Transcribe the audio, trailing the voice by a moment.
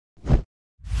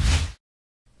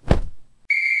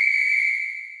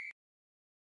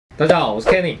大家好，我是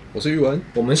Kenny， 我是玉文，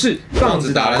我们是棒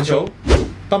子打篮球，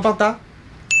棒棒哒。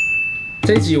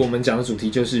这一集我们讲的主题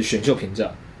就是选秀评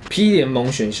价。P 联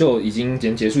盟选秀已经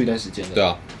结束一段时间了，对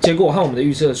啊。结果和我们的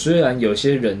预测，虽然有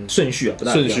些人顺序不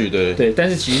大一样，对，但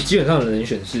是其实基本上的人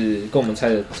选是跟我们猜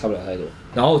的差不了太多。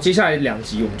然后接下来2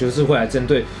集我们就是会来针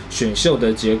对选秀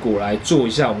的结果来做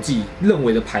一下我们自己认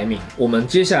为的排名。我们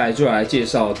接下来就来介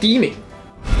绍第1名。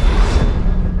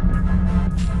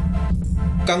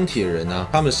钢铁人啊，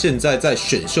他们现在在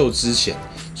选秀之前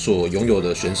所拥有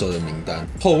的选手的名单，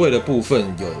后卫的部分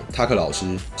有塔克老师，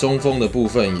中锋的部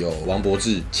分有王柏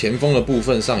智，前锋的部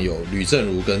分上有吕正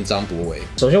如跟张博维。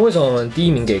首先，为什么我们第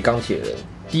1名给钢铁人？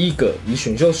第一个，以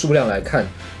选秀数量来看，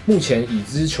目前已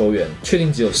知球员确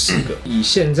定只有10个。以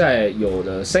现在有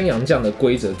的3洋将的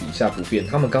规则底下不变，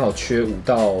他们刚好缺5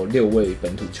到6位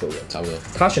本土球员，差不多。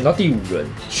他选到第5轮，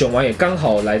选完也刚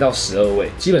好来到12位。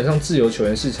基本上自由球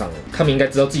员市场，他们应该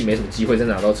知道自己没什么机会再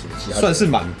拿到什么其他，算是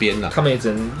满编啦。他们也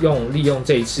只能利用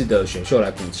这一次的选秀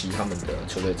来补齐他们的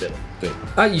球队阵容。对。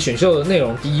以选秀的内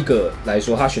容第一个来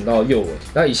说，他选到右卫。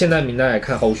那以现在名单来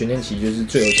看，毫无悬念，其实就是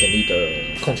最有潜力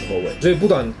的控球后卫。所以不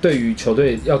管对于球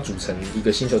队要组成一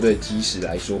个新球队的基石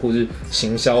来说，或是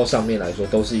行销上面来说，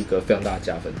都是一个非常大的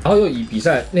加分。然后又以比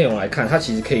赛内容来看，他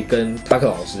其实可以跟塔克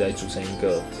老师来组成一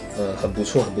个很不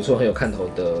错、很有看头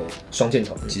的双箭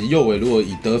头。其实右卫如果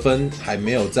以得分还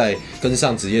没有再跟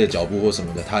上职业的脚步或什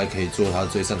么的，他还可以做他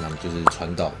最擅长的就是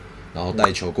传导，然后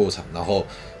带球过场，然后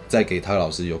再给塔克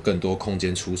老师有更多空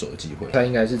间出手的机会。他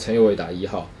应该是陈佑伟打1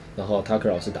号。然后塔克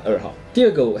老师打2号。第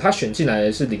二个，他选进来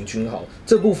的是林君豪，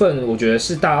这部分我觉得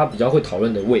是大家比较会讨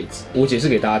论的位置。我解释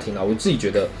给大家听啊，我自己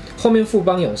觉得后面富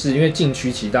邦勇士因为禁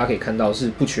区其实大家可以看到是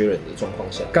不缺人的状况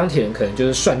下，钢铁人可能就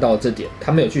是算到这点，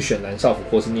他没有去选蓝少辅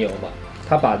或是聂欧马，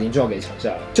他把林君豪给抢下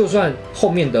来。就算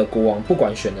后面的国王不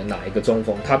管选了哪一个中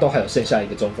锋，他都还有剩下一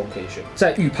个中锋可以选。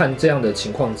在预判这样的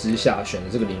情况之下，选了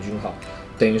这个林君豪。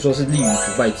等于说是立于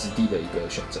不败之地的一个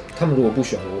选择。他们如果不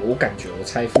选我感觉我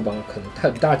猜富邦可能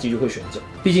很大几率会选走。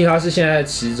毕竟他是现在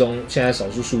池中现在少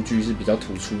数数据是比较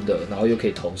突出的，然后又可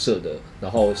以投射的，然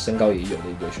后身高也有的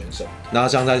一个选手。那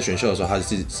像在选秀的时候，他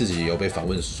自己有被访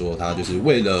问说，他就是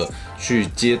为了去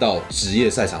接到职业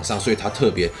赛场上，所以他特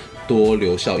别多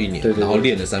留校1年，然后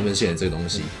练了3分线的这个东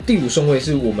西。第5顺位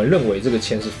是我们认为这个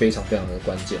签是非常的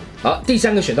关键。好，第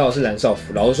3个选到的是蓝少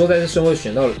辅。老实说，在这顺位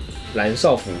选到蓝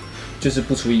少辅，就是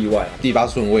不出意外。第8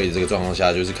顺位的这个状况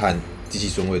下，就是看第7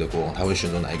顺位的国王他会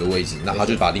选走哪一个位置，那他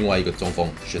就把另外一个中锋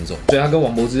选走。所以他跟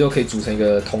王柏智又可以组成一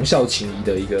个同校情谊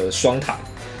的一个双塔。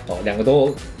2个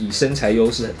都以身材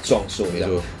优势很壮硕，没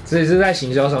错。所以是在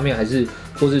行销上面，还是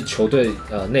或是球队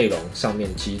内容上面，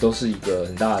其实都是一个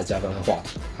很大的加分和话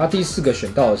题。他第4个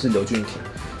选到的是刘俊廷，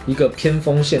一个偏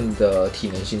锋线的体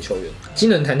能型球员，惊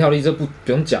人弹跳力，这不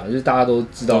用讲，就是大家都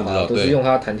知道嘛，都是用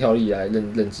他的弹跳力来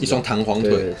认知。一双弹簧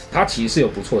腿，他其实是有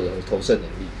不错的投射能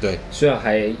力。对，虽然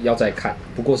还要再看，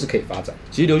不过是可以发展。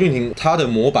其实刘俊廷他的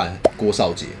模板郭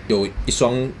少杰有一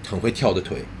双很会跳的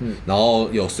腿，然后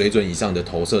有水准以上的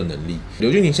投射能力。刘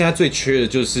俊廷现在最缺的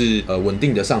就是稳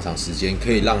定的上场时间，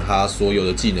可以让他所有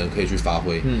的技能可以去发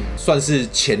挥，算是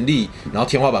潜力，然后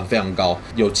天花板非常高，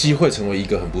有机会成为一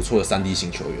个很不错的3D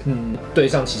型球员。队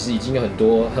上其实已经有很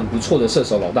多很不错的射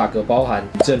手老大哥，包含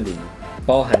李正儒，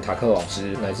包含塔克老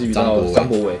师，乃至于到张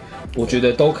博伟，我觉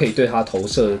得都可以对他投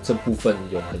射这部分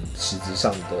有很实质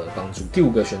上的帮助。第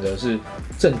5个选择是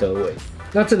郑德伟。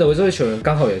那郑德维这位球员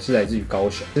刚好也是来自于高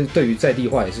雄，这对于在地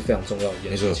化也是非常重要的一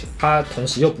件事情。他同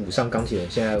时又补上钢铁人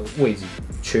现在位置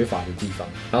缺乏的地方。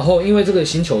然后因为这个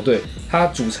新球队，他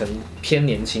组成偏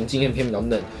年轻，经验偏比较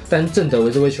嫩，但郑德维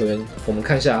这位球员，我们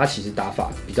看下来，他其实打法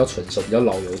比较纯熟，比较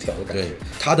老油条的感觉。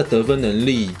他的得分能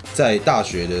力在大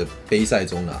学的杯赛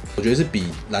中啊，我觉得是比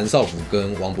蓝少辅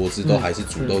跟王柏智都还是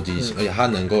主斗机型，而且他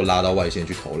能够拉到外线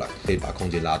去投篮，可以把空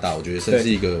间拉大，我觉得这是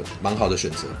一个蛮好的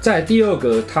选择。在第2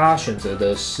个，他选择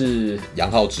的是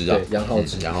杨浩之啊，对，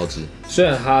杨浩之。虽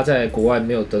然他在国外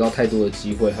没有得到太多的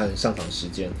机会和上场时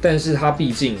间，但是他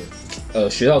毕竟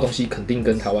学到的东西肯定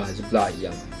跟台湾还是不大一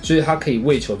样，所以他可以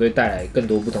为球队带来更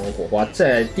多不同的火花。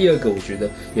再来第2个，我觉得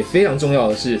也非常重要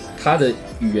的是他的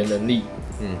语言能力，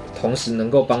同时能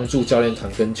够帮助教练团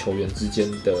跟球员之间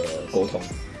的沟通，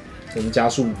能加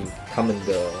速他们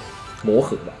的磨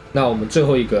合吧。那我们最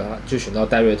后一个就选到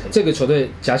戴瑞腾，这个球队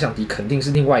假想敌肯定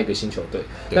是另外一个新球队。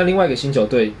那另外一个新球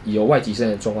队有外籍生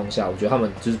的状况下，我觉得他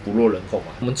们就是不落人后嘛。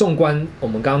我们纵观我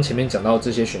们刚刚前面讲到这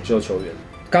些选秀球员，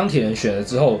钢铁人选了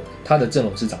之后，他的阵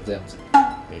容是长这样子，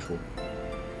没错。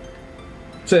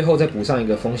最后再补上一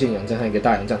个锋线洋将和一个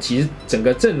大洋将，其实整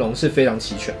个阵容是非常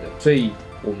齐全的，所以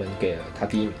我们给了他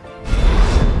第1名。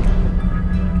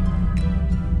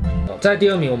在第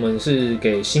2名我们是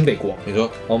给新北国王，没错。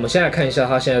我们先来看一下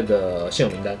他现在的现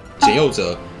有名单：简佑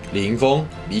哲、李盈峰、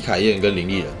李凯燕跟林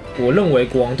立人。我认为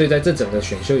国王队在这整个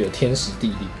选秀有天时地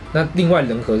利。那另外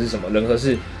人和是什么？人和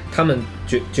是他们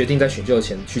决定在选秀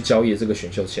前去交易这个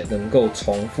选秀前，能够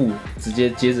重复直接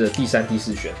接着第3、第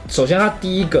4选。首先他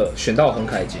第一个选到洪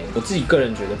凯杰，我自己个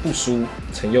人觉得不输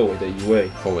陈佑伟的一位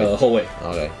后卫。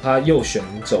OK， 他又选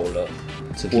走了，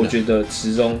我觉得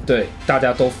池中对大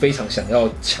家都非常想要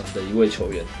抢的一位球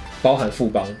员，包含富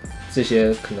邦。这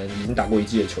些可能已经打过1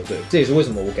季的球队，这也是为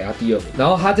什么我给他第2名。然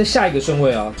后他在下一个顺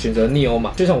位啊，选择聂欧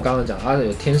马，就像我刚刚讲，他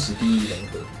有天时地利人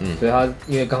和，所以他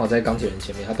因为刚好在钢铁人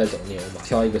前面，他带走聂欧马，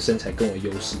挑一个身材更为优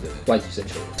势的外籍生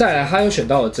球员。再来，他又选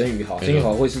到了曾宇豪，曾宇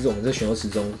豪会是我们这选秀池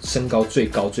中身高最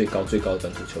高的本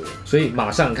土球员，所以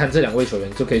马上看这2位球员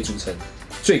就可以组成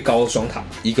最高双塔，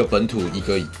一个本土，一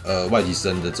个外籍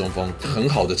生的中锋，很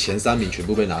好的前3名全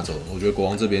部被拿走了。我觉得国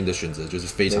王这边的选择就是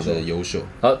非常的优秀。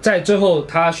好，在最后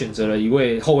他选择了一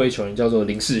位后卫球员，叫做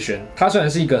林世轩。他虽然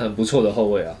是一个很不错的后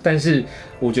卫啊，但是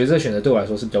我觉得这个选择对我来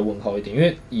说是比较问号一点，因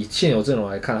为以现有阵容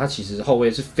来看，他其实后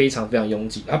卫是非常拥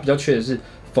挤，他比较缺的是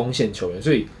锋线球员，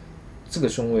所以这个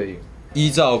顺位依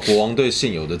照国王队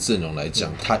现有的阵容来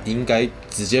讲，他应该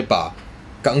直接把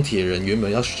钢铁人原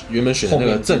本选的那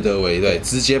个郑德维，对，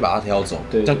直接把他挑走，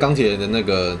像钢铁人的那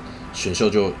个选秀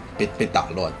就被打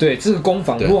乱。对，这个攻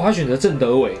防，如果他选择郑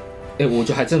德维，我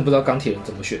就还真的不知道钢铁人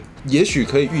怎么选。也许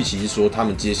可以预期说他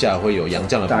们接下来会有洋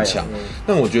将的补强，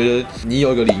但我觉得你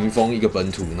有一个李盈峰，一个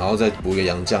本土，然后再补一个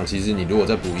洋将，其实你如果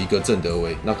再补一个郑德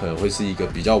维，那可能会是一个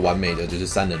比较完美的就是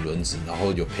3人轮值，然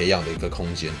后有培养的一个空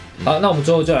间。好，那我们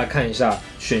最后就来看一下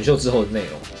选秀之后的内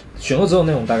容。选秀之后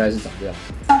内容大概是长这样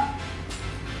子。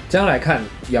这样来看，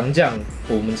洋将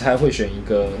我们才会选一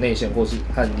个内线，或是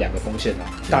和2个锋线啊，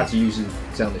大几率是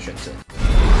这样的选择。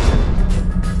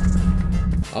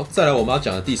好，再来我们要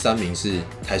讲的第3名是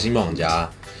台新梦想家。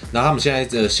那他们现在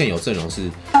的现有阵容是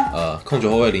控球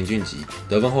后卫林俊杰，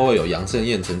得分后卫有杨胜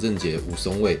彦、陈正杰、吴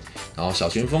松蔚，然后小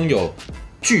前锋有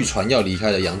据传要离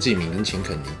开的杨敬敏跟钱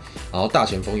肯尼，然后大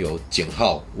前锋有简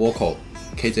浩、Walker、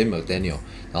KJ McDaniel，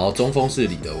 然后中锋是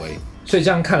李德威。所以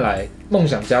这样看来，梦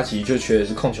想家其实就缺的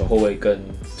是控球后卫跟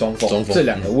中锋这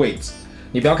2个位置。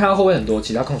你不要看他后卫很多，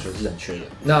其他控球是很缺的。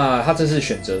那他这次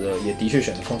选择的也的确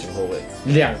选了控球后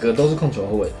卫，2个都是控球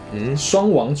后卫，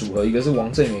双王组合，一个是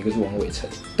王正源，一个是王伟成。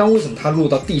但为什么他落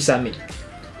到第3名？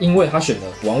因为他选了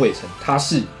王伟成，他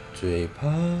是最怕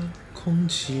空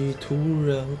气突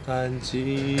然安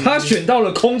静，他选到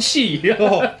了空气，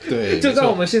对，就在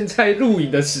我们现在录影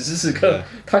的此时此刻，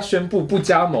他宣布不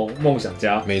加盟梦想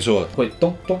家，没错，会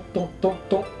咚咚咚咚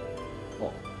咚。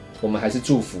我们还是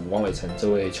祝福王伟成这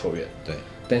位球员，对，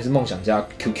但是梦想家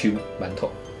QQ 馒头，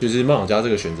就是梦想家这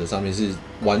个选择上面是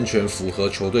完全符合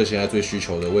球队现在最需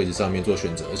求的位置上面做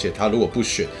选择，而且他如果不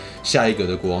选下一个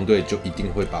的国王队就一定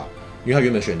会把，因为他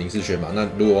原本选林世轩嘛，那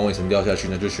如果王伟成掉下去，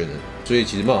那就选了，所以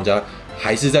其实梦想家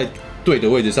还是在对的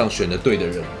位置上选了对的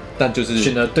人，但就是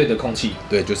选了对的空气，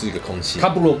对，就是一个空气。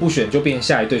他如果不选，就变成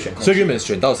下一队选空气，所以原本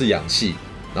选到是氧气，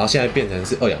然后现在变成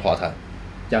是2氧化碳。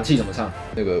氧气怎么唱？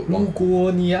那个如果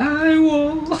你爱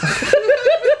我。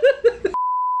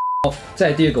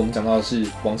再第2个，我们讲到的是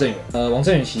王正源。王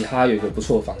正源其实他有一个不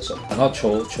错的防守，讲到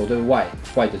球队外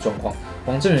的状况，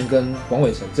王正源跟王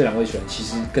伟成这2位球员其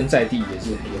实跟在地也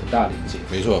是有很大的连接。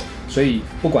没错，所以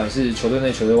不管是球队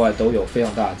内、球队外，都有非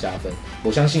常大的加分。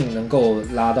我相信能够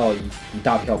拉到一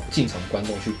大票进场观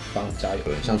众去帮你加油。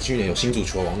对，像去年有新竹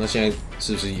球王，那现在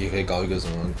是不是也可以搞一个什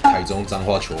么台中彰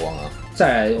化球王啊？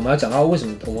再来，我们要讲到为什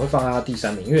么我们会放在他第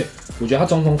3名，因为我觉得他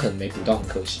中锋可能没补到，很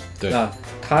可惜。对，那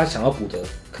他想要补的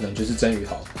可能就是曾宇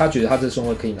豪，他觉得他这顺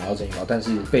位可以拿到曾宇豪，但是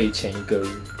被前一个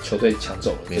球队抢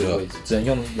走了这个位置，只能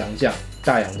用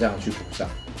大洋将去补上。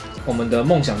我们的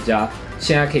梦想家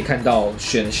现在可以看到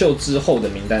选秀之后的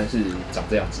名单是长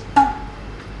这样子。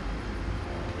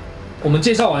我们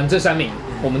介绍完这3名，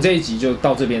我们这一集就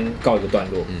到这边告一个段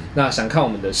落。那想看我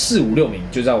们的4、5、6名，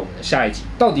就在我们的下一集，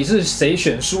到底是谁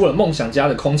选输了梦想家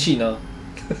的空气呢？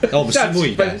那我们拭目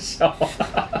以待。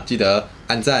记得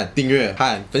按赞、订阅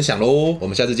和分享喽！我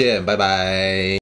们下次见，拜拜。